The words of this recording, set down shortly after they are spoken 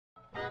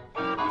Yo,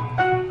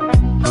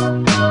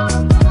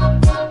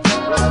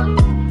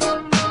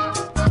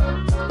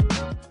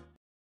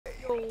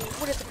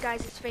 what is up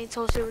guys, it's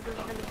Fainsouls here, we're doing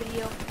another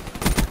video.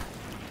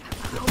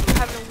 I hope you're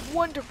having a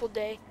wonderful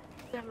day.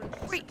 You're having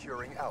a great,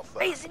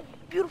 amazing,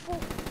 beautiful,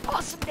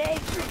 awesome day.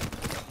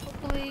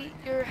 Hopefully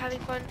you're having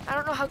fun. I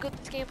don't know how good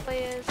this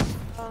gameplay is.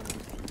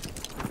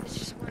 It's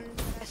just one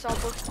I saw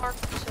bookmark,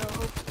 so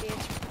hopefully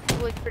it's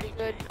really pretty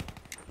good.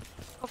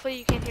 Hopefully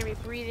you can't hear me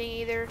breathing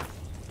either.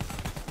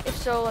 If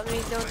so, let me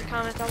know in the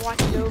comments. I'll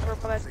watch it over,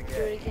 but I'll do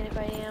it again if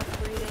I am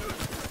breathing.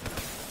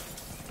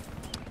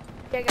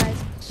 Yeah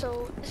guys,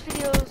 so this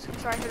video's,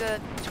 sorry for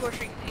the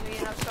torturing thing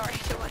again, I'm sorry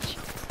so much.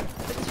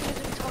 But this video's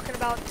gonna be talking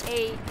about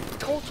a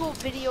total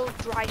video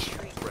dry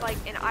streak, like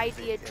an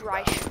idea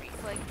dry streak.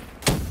 Like,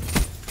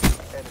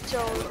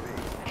 so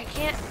I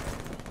can't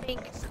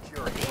think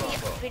of any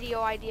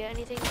video idea,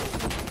 anything.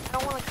 I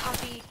don't want to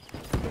copy.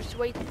 There's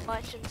way too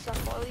much and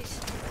stuff. Or at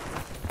least,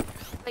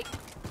 like,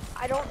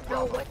 I don't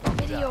know what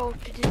video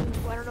to do.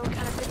 I don't know what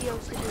kind of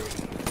videos to do.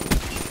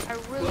 I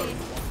really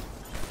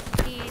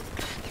need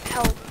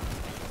help.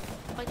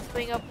 Like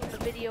coming up with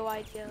a video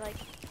idea, like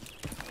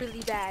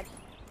really bad.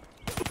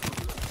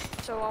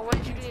 So I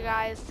want you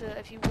guys to,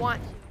 if you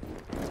want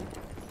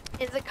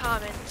to, in the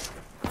comments,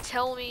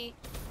 tell me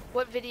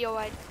what video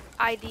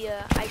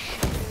idea I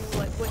should do,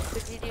 like what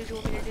videos you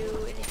want me to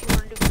do, and if you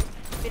want to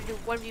do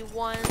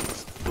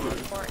 1v1s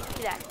or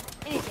that,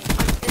 anything.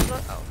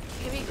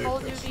 Give me Call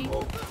of Duty,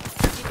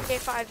 GTA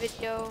 5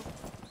 video,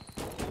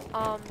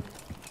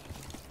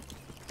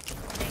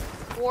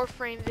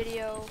 Warframe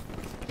video.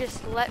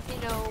 Just let me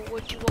know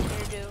what you want me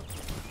to do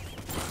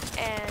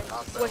and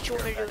what you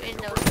want me to do in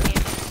those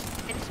games,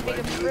 and just make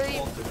a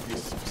really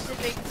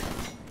specific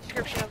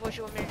description of what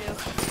you want me to do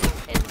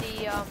in the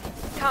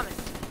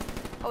comments.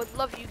 I would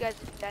love you guys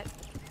to do that.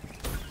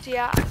 So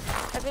yeah,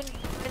 I've been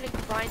trying to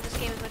grind this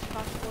game as much as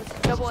possible. It's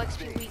double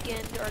XP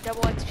weekend or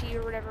double XP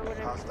or whatever.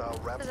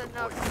 Doesn't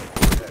know.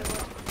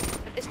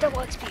 It's double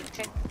XP,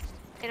 okay?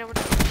 And I'm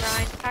gonna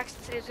grind.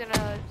 Paxton said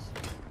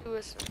he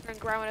was gonna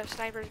grind with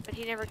snipers, but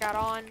he never got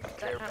on.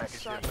 That kind of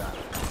sucked.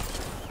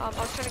 I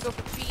was trying to go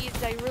for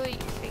feeds. I really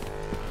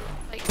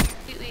like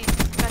completely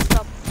messed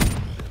up,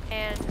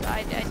 and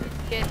I didn't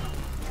get.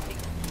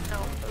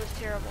 No, it was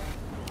terrible.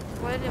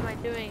 What am I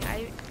doing?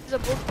 It's a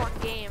bookmark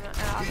game.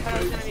 I thought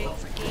it was gonna be a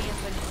game,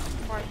 but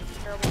the part was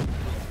terrible.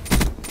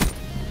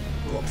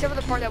 Except for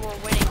the part that we're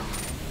winning.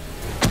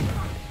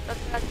 That's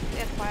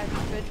why it's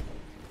good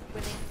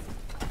winning.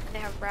 And they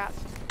have rats,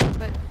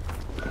 but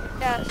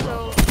yeah.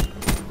 So.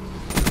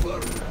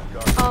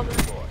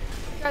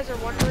 You guys are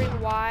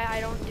wondering why I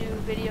don't do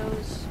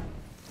videos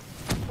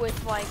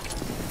with like,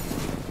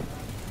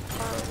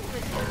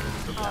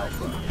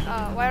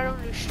 why I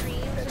don't do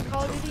streams of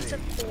Call of Duty. Some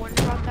people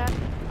wonder about that.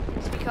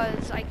 It's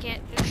because I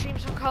can't do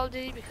streams of Call of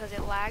Duty because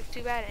it lags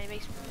too bad and it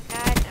makes me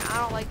mad, and I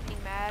don't like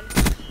being mad.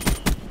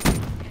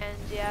 And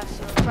yeah,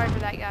 so sorry for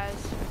that,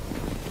 guys.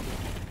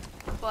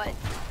 But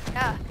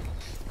yeah.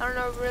 I don't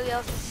know really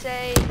else to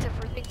say except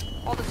for thank you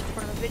for all the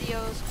support on the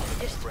videos.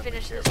 We just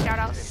finished the Scout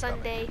Out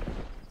Sunday.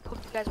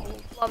 Hope you guys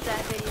will love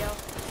that video.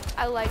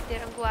 I liked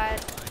it. I'm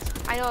glad.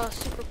 I know I was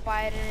super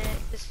quiet in it.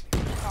 Just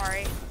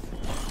sorry.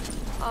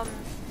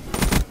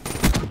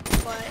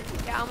 But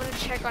yeah, I'm gonna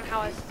check on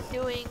how it's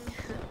doing,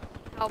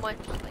 how much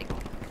like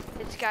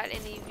it's got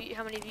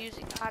how many views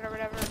it got or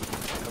whatever.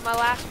 But my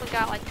last one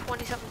got like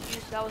 20 something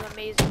views. So that was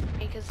amazing for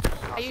me because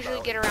I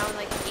usually get around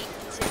like 8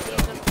 to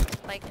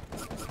like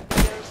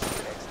videos.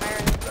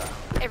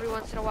 Every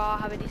once in a while I'll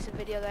have a decent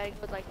video that I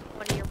go like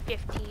 20 or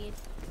 15,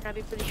 and I'll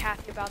be pretty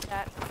happy about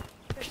that.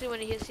 Especially when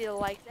you see the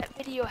likes. That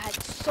video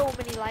had so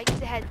many likes.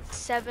 It had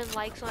 7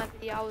 likes on that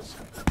video. I was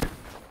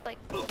like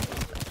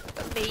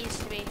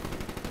amazed to me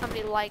how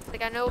many likes.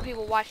 Like I know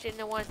people watched it and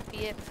they wanted to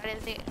be it, but I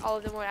didn't think all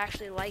of them would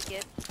actually like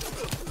it.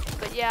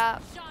 But yeah,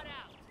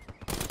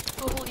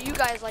 hopefully you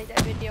guys like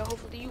that video.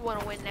 Hopefully you want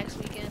to win next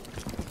weekend.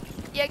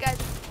 Yeah guys,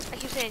 I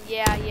keep saying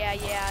yeah,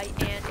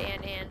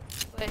 and.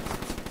 But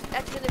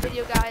that's been the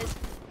video, guys.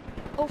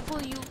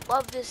 Hopefully you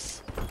love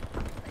this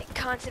like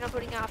content I'm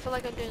putting out. I feel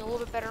like I'm doing a little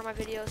bit better on my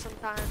videos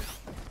sometimes.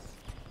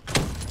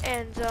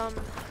 And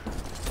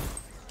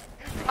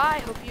I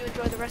hope you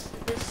enjoy the rest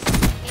of this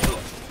game.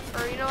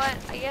 Or you know what?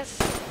 I guess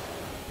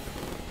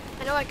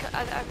I know I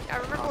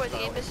remember what the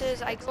game this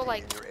is. I go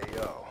like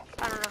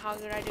I don't know how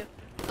good I do.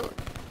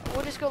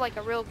 We'll just go like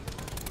a real.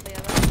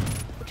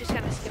 We'll just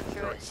kind of skip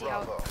through it, see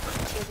how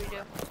good we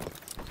do.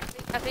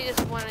 I think this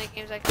is one of the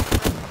games I can come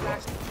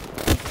back.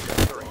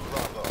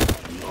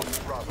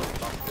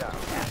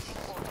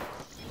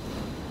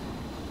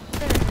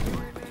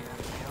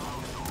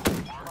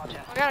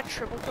 I got a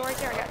triple kill right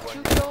there. I got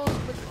 2 kills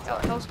with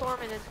Hellstorm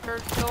and then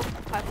 3rd kill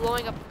by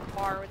blowing up the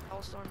bar with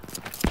Hellstorm.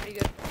 Pretty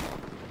good.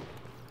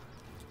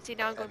 See,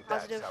 now I'm going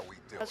positive.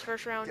 That's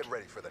first round. Get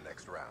ready for the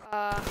next round.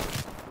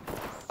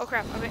 Oh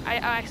crap! I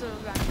actually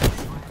went back.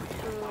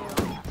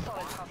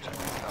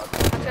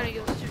 I'm gonna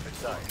go. This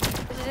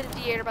is in the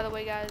theater, by the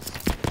way, guys.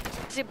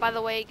 By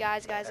the way,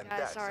 guys.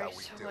 Sorry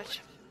so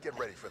much. Get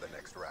ready for the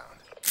next round.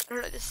 don't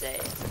know what to say.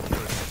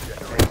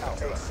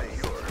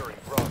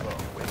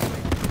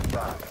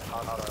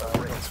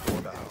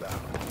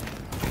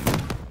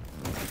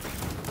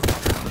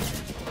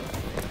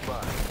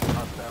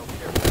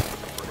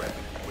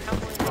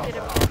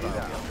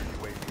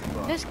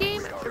 This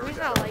game, the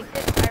reason I liked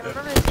it, I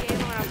remember this game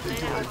when I was playing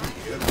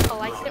it, I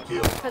liked it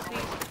because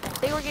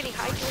they were getting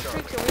high kill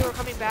streaks and we were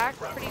coming back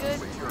pretty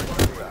good.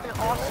 And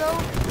also,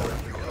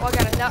 well,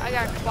 I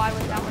got a quad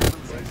with that one.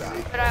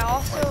 But I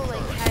also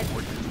like had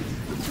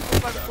super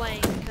fun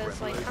playing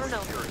because like I don't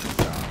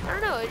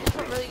know, it just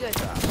felt really good.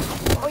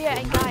 Oh yeah,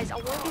 and guys, I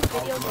want to do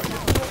videos.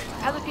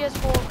 I have the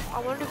PS4. I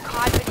want to do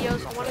COD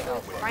videos. I want to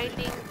go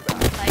grinding.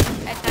 Like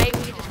at night,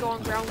 we can just go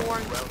on ground war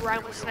and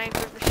grind with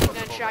snipers, machine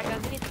gun,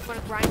 shotguns. We need to go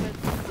and grind with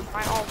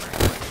all of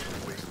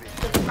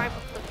them.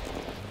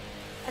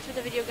 That's for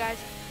the video, guys.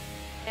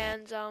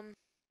 And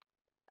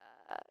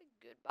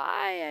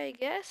goodbye, I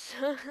guess.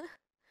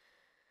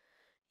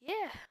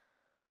 Yeah.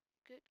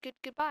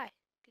 Goodbye.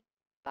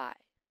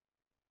 Goodbye.